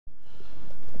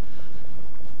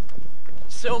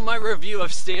So my review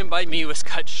of Stand By Me was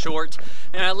cut short,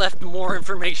 and I left more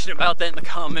information about that in the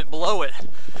comment below it.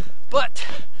 But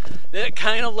that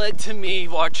kind of led to me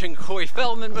watching a Corey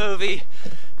Feldman movie,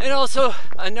 and also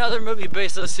another movie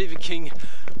based on Stephen King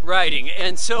writing.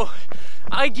 And so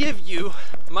I give you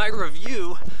my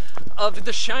review of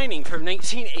The Shining from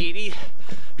 1980,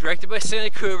 directed by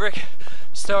Stanley Kubrick,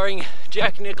 starring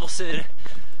Jack Nicholson,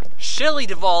 Shelley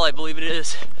Duvall, I believe it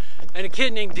is, and a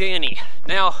kid named Danny.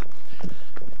 Now,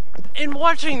 in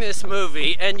watching this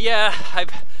movie, and yeah,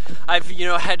 I've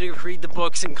had to read the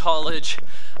books in college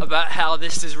about how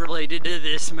this is related to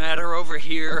this matter over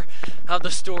here, how the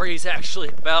story is actually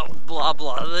about blah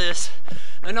blah this,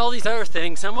 and all these other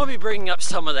things. I'm going to be bringing up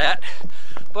some of that,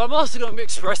 but I'm also going to be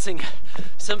expressing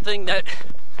something that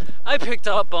I picked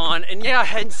up on, and yeah, I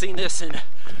hadn't seen this in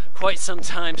quite some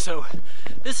time, so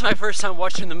this is my first time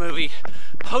watching the movie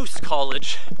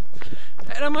post-college,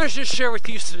 and I'm going to just share with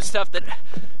you some stuff that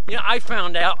I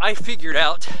found out, I figured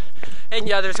out, and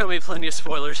yeah, there's going to be plenty of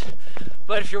spoilers,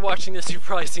 but if you're watching this, you've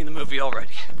probably seen the movie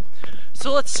already.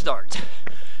 So let's start.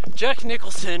 Jack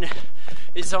Nicholson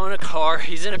is on a car,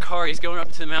 he's in a car, he's going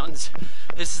up to the mountains.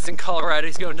 This is in Colorado,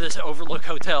 he's going to this overlook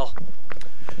hotel.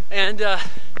 And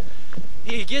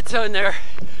he gets in there,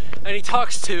 and he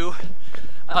talks to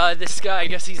this guy, I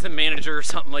guess he's the manager or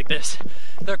something like this.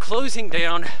 They're closing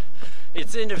down,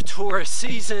 it's end of tourist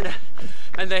season,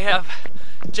 and they have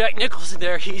Jack Nicholson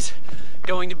there. He's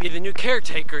going to be the new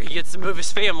caretaker. He gets to move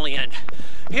his family in.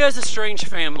 He has a strange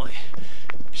family.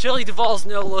 Shelley Duvall's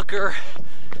no looker,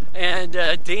 and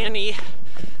Danny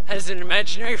has an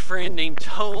imaginary friend named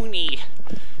Tony.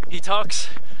 He talks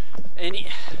and he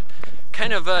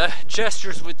kind of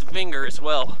gestures with the finger as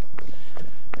well.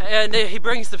 And he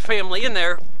brings the family in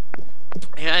there,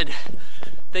 and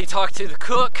they talk to the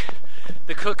cook.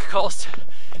 The cook calls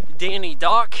Danny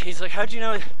Doc. He's like, how'd you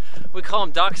know we call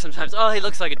him Doc sometimes? Oh, he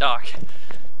looks like a doc.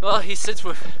 Well, he sits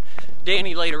with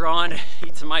Danny later on,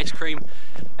 eats some ice cream,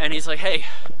 and he's like, hey,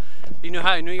 you know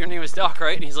how I knew your name was Doc,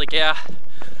 right? And he's like, yeah,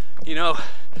 me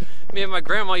and my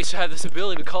grandma used to have this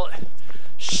ability, we call it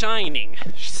shining.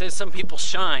 She says some people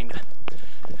shine,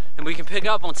 and we can pick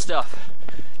up on stuff.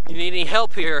 You need any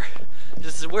help here?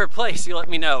 This is a weird place, you let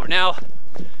me know. Now,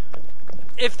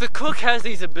 if the cook has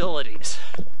these abilities,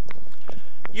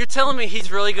 you're telling me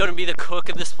he's really going to be the cook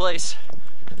of this place?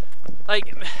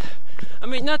 Like, I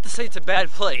mean, not to say it's a bad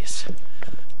place,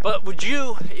 but would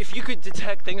you, if you could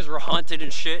detect things were haunted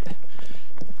and shit,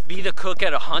 be the cook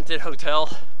at a haunted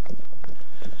hotel?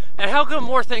 And how come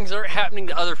more things aren't happening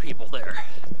to other people there?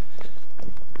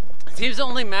 It seems to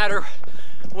only matter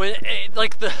when,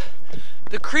 like, the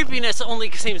creepiness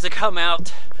only seems to come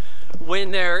out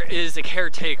when there is a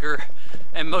caretaker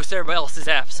and most everybody else is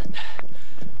absent.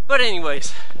 But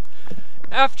anyways,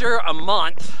 after a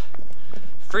month,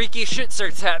 freaky shit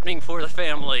starts happening for the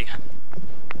family.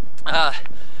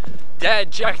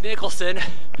 Dad, Jack Nicholson,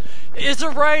 is a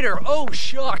writer. Oh,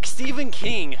 shock, Stephen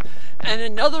King. And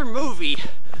another movie,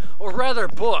 or rather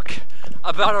book,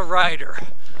 about a writer.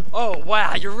 Oh,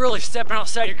 wow, you're really stepping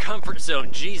outside your comfort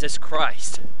zone. Jesus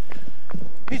Christ.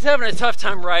 He's having a tough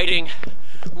time writing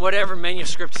whatever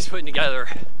manuscript he's putting together.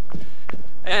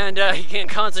 And he can't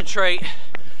concentrate.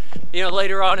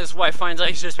 Later on his wife finds out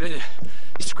he's just been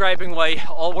scribing away,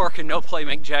 all work and no play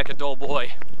make Jack a dull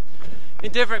boy.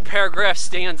 In different paragraph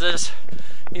stanzas,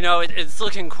 it's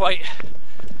looking quite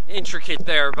intricate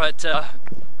there, but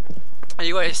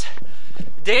anyways,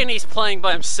 Danny's playing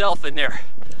by himself in there.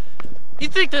 You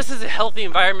think this is a healthy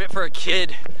environment for a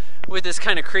kid with this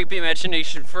kind of creepy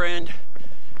imagination friend?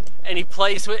 And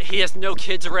he has no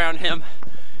kids around him.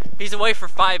 He's away for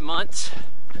 5 months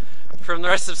from the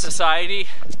rest of society.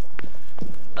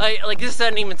 Like this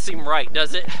doesn't even seem right,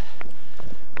 does it?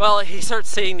 Well, he starts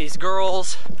seeing these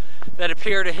girls that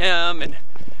appear to him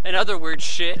and other weird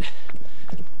shit.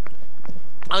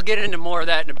 I'll get into more of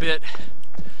that in a bit.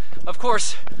 Of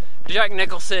course, Jack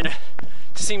Nicholson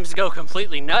seems to go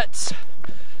completely nuts.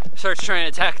 Starts trying to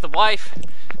attack the wife.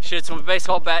 She hits him with a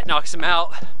baseball bat, knocks him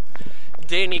out.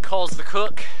 Danny calls the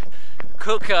cook,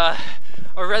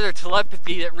 or rather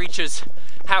telepathy that reaches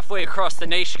halfway across the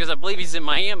nation, because I believe he's in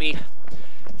Miami,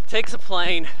 takes a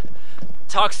plane,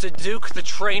 talks to Duke, the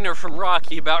trainer from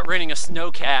Rocky, about renting a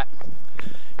snowcat,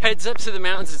 heads up to the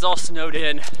mountains, it's all snowed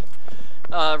in.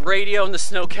 Radio and the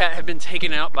snowcat have been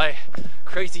taken out by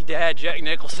crazy dad, Jack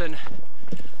Nicholson,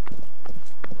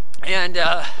 and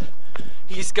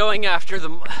he's going after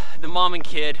the mom and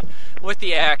kid with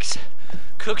the axe.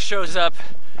 Cook shows up,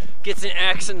 gets an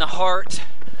axe in the heart.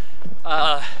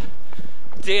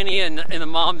 Danny and the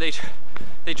mom,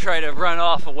 they try to run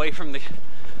off away from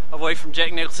away from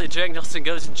Jack Nicholson. Jack Nicholson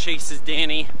goes and chases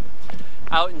Danny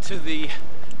out into the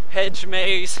hedge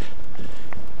maze.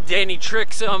 Danny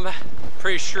tricks him,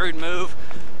 pretty shrewd move,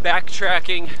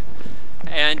 backtracking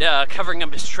and covering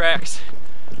up his tracks.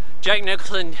 Jack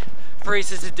Nicholson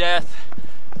freezes to death.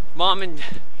 Mom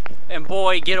and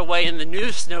boy get away in the new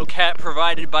snowcat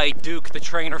provided by Duke, the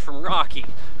trainer from Rocky,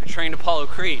 who trained Apollo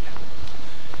Creed.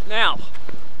 Now,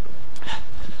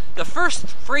 the first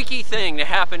freaky thing that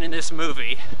happened in this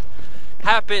movie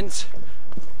happens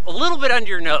a little bit under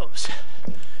your nose.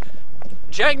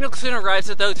 Jack Nicholson arrives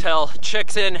at the hotel,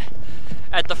 checks in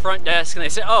at the front desk, and they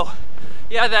say, "Oh,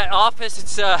 yeah, that office,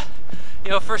 it's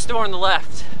first door on the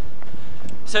left."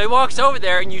 So he walks over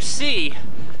there, and you see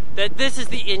that this is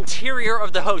the interior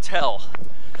of the hotel.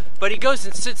 But he goes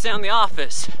and sits down in the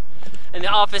office, and the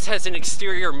office has an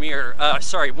exterior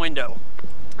window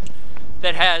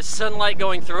that has sunlight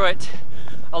going through it,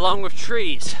 along with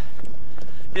trees.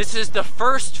 This is the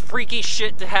first freaky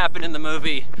shit to happen in the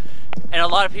movie, and a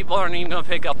lot of people aren't even going to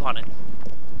pick up on it.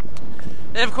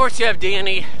 Then, of course, you have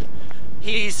Danny.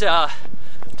 He's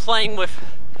playing with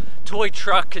toy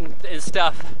truck and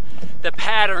stuff. The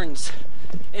patterns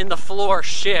in the floor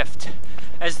shift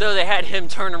as though they had him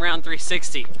turn around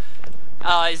 360.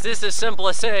 Is this as simple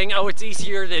as saying, oh, it's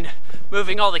easier than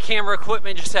moving all the camera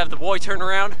equipment, just have the boy turn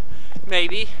around?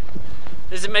 Maybe.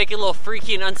 Does it make it a little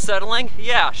freaky and unsettling?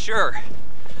 Yeah, sure.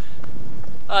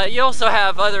 You also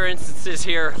have other instances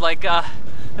here, like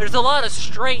there's a lot of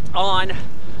straight on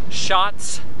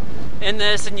shots in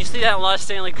this, and you see that in a lot of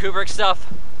Stanley Kubrick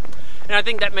stuff, and I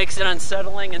think that makes it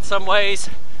unsettling in some ways.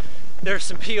 There's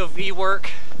some POV work.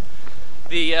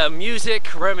 The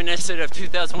music reminiscent of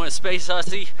 2001: A Space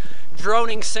Odyssey.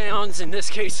 Droning sounds, in this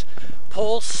case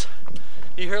pulse.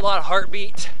 You hear a lot of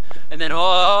heartbeat, and then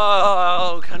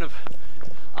kind of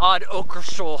odd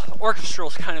orchestral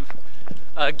kind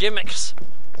of gimmicks.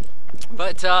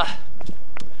 But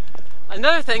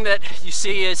another thing that you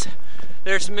see is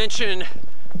there's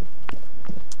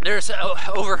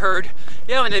overheard,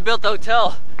 when they built the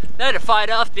hotel, they had to fight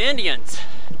off the Indians,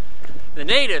 the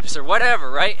natives, or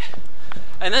whatever, right?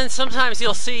 And then sometimes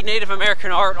you'll see Native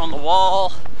American art on the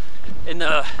wall in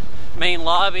the main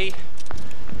lobby.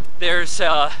 There's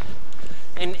an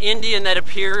Indian that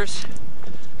appears,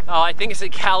 I think it's a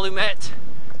calumet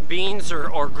beans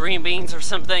or green beans or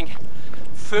something.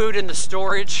 Food in the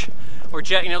storage where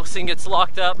Jack Nicholson gets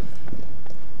locked up.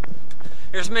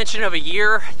 There's mention of a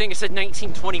year, I think it said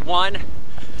 1921.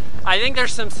 I think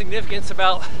there's some significance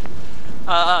about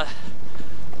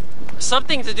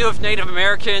something to do with Native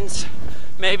Americans,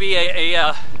 maybe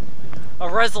a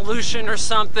resolution or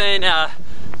something, a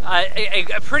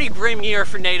pretty grim year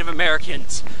for Native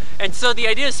Americans. And so the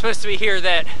idea is supposed to be here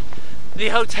that the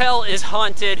hotel is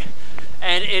haunted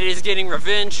and it is getting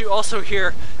revenge. You also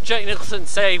hear Jack Nicholson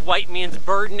say white man's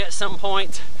burden at some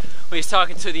point when he's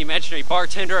talking to the imaginary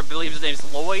bartender. I believe his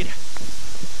name's Lloyd.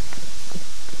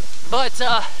 But,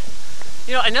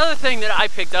 another thing that I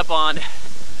picked up on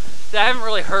that I haven't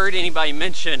really heard anybody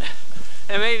mention,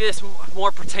 and maybe this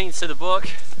more pertains to the book.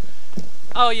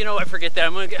 Oh, you know what, forget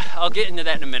that. I'll get into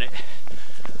that in a minute.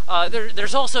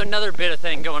 There's also another bit of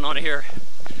thing going on here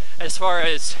as far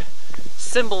as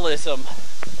symbolism.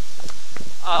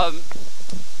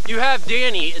 You have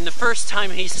Danny, and the first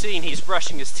time he's seen, he's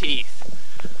brushing his teeth.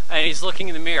 And he's looking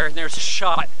in the mirror, and there's a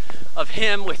shot of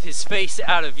him with his face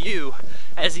out of view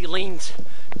as he leans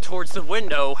towards the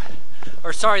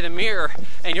the mirror,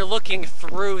 and you're looking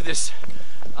through this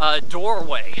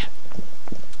doorway.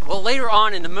 Well, later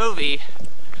on in the movie,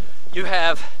 you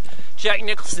have Jack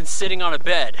Nicholson sitting on a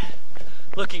bed,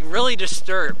 looking really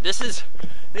disturbed. This is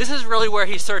really where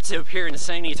he starts to appear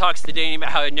insane. He talks to Danny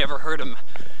about how it never hurt him,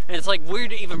 and it's like weird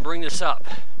to even bring this up.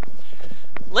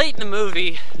 Late in the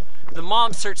movie, the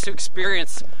mom starts to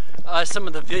experience some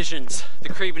of the visions, the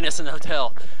creepiness in the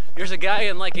hotel. There's a guy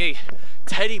in like a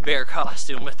teddy bear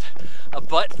costume with a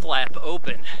butt flap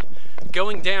open,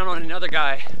 going down on another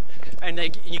guy, and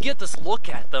you get this look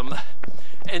at them,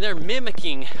 and they're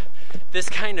mimicking this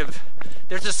kind of,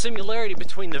 there's a similarity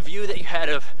between the view that you had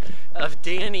of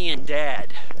Danny and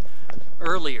Dad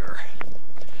earlier.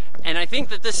 And I think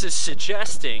that this is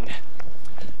suggesting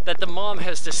that the mom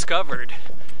has discovered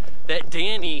that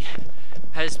Danny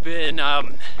has been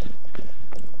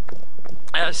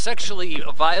sexually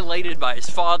violated by his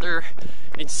father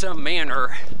in some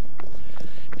manner,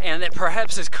 and that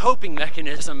perhaps his coping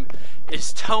mechanism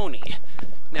is Tony.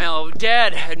 Now,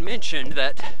 Dad had mentioned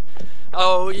that,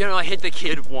 I hit the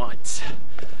kid once.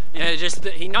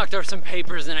 He knocked over some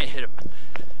papers and I hit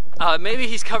him. Maybe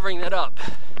he's covering that up.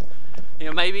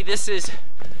 Maybe this is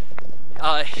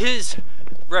his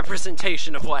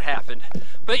representation of what happened.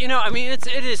 But you know, I mean, it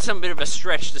is some bit of a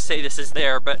stretch to say this is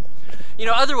there, but you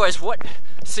know, otherwise, what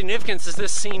significance does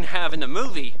this scene have in the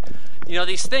movie? You know,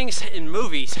 these things in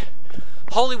movies,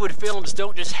 Hollywood films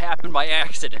don't just happen by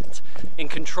accident in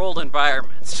controlled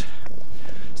environments.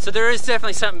 So there is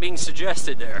definitely something being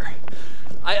suggested there.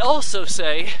 I also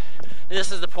say, and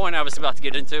this is the point I was about to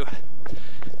get into,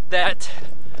 that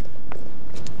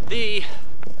the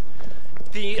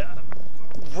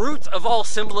root of all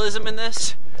symbolism in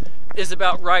this is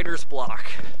about writer's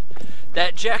block.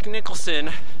 That Jack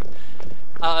Nicholson,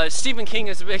 Stephen King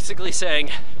is basically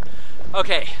saying,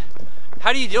 okay,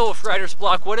 how do you deal with writer's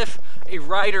block? What if a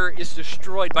writer is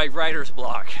destroyed by writer's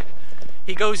block?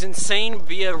 He goes insane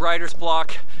via writer's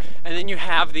block, and then you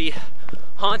have the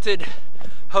haunted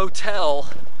hotel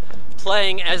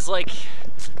playing as like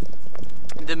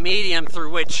the medium through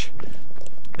which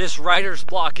this writer's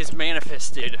block is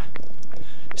manifested.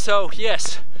 So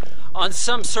yes, on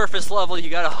some surface level you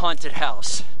got a haunted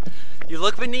house. You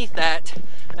look beneath that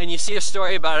and you see a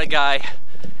story about a guy,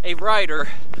 a writer,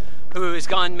 who has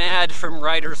gone mad from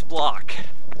writer's block.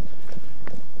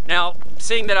 Now,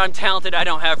 seeing that I'm talented, I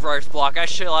don't have writer's block. I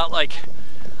shell out like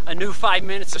a new 5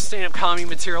 minutes of stand-up comedy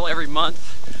material every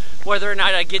month. Whether or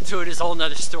not I get to it is a whole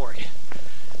nother story.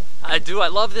 Do I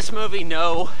love this movie?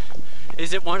 No.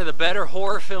 Is it one of the better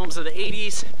horror films of the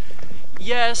 80s?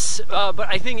 Yes, but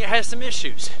I think it has some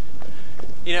issues.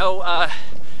 You know,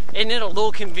 isn't it a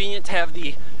little convenient to have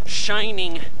the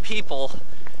shining people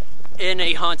in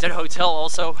a haunted hotel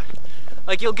also?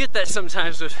 Like, you'll get that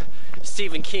sometimes with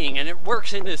Stephen King, and it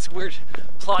works in this weird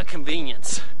plot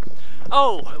convenience.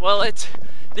 Oh, well,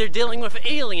 they're dealing with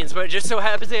aliens, but it just so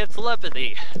happens they have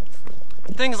telepathy.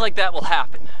 Things like that will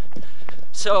happen.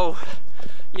 So,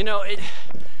 you know,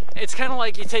 it's kind of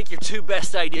like you take your two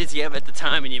best ideas you have at the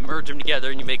time and you merge them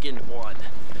together and you make it into one.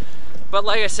 But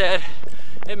like I said,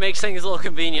 it makes things a little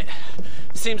convenient.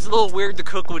 It seems a little weird the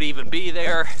cook would even be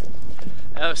there.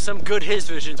 Some good his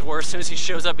visions were as soon as he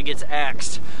shows up and gets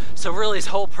axed. So really his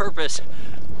whole purpose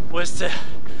was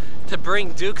to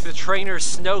bring Duke the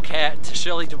Trainer's snowcat to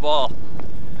Shelley Duvall.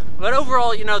 But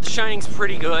overall, you know, The Shining's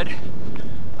pretty good.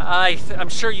 I'm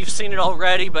sure you've seen it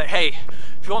already, but hey,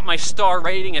 if you want my star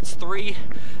rating, it's 3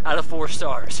 out of 4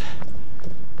 stars.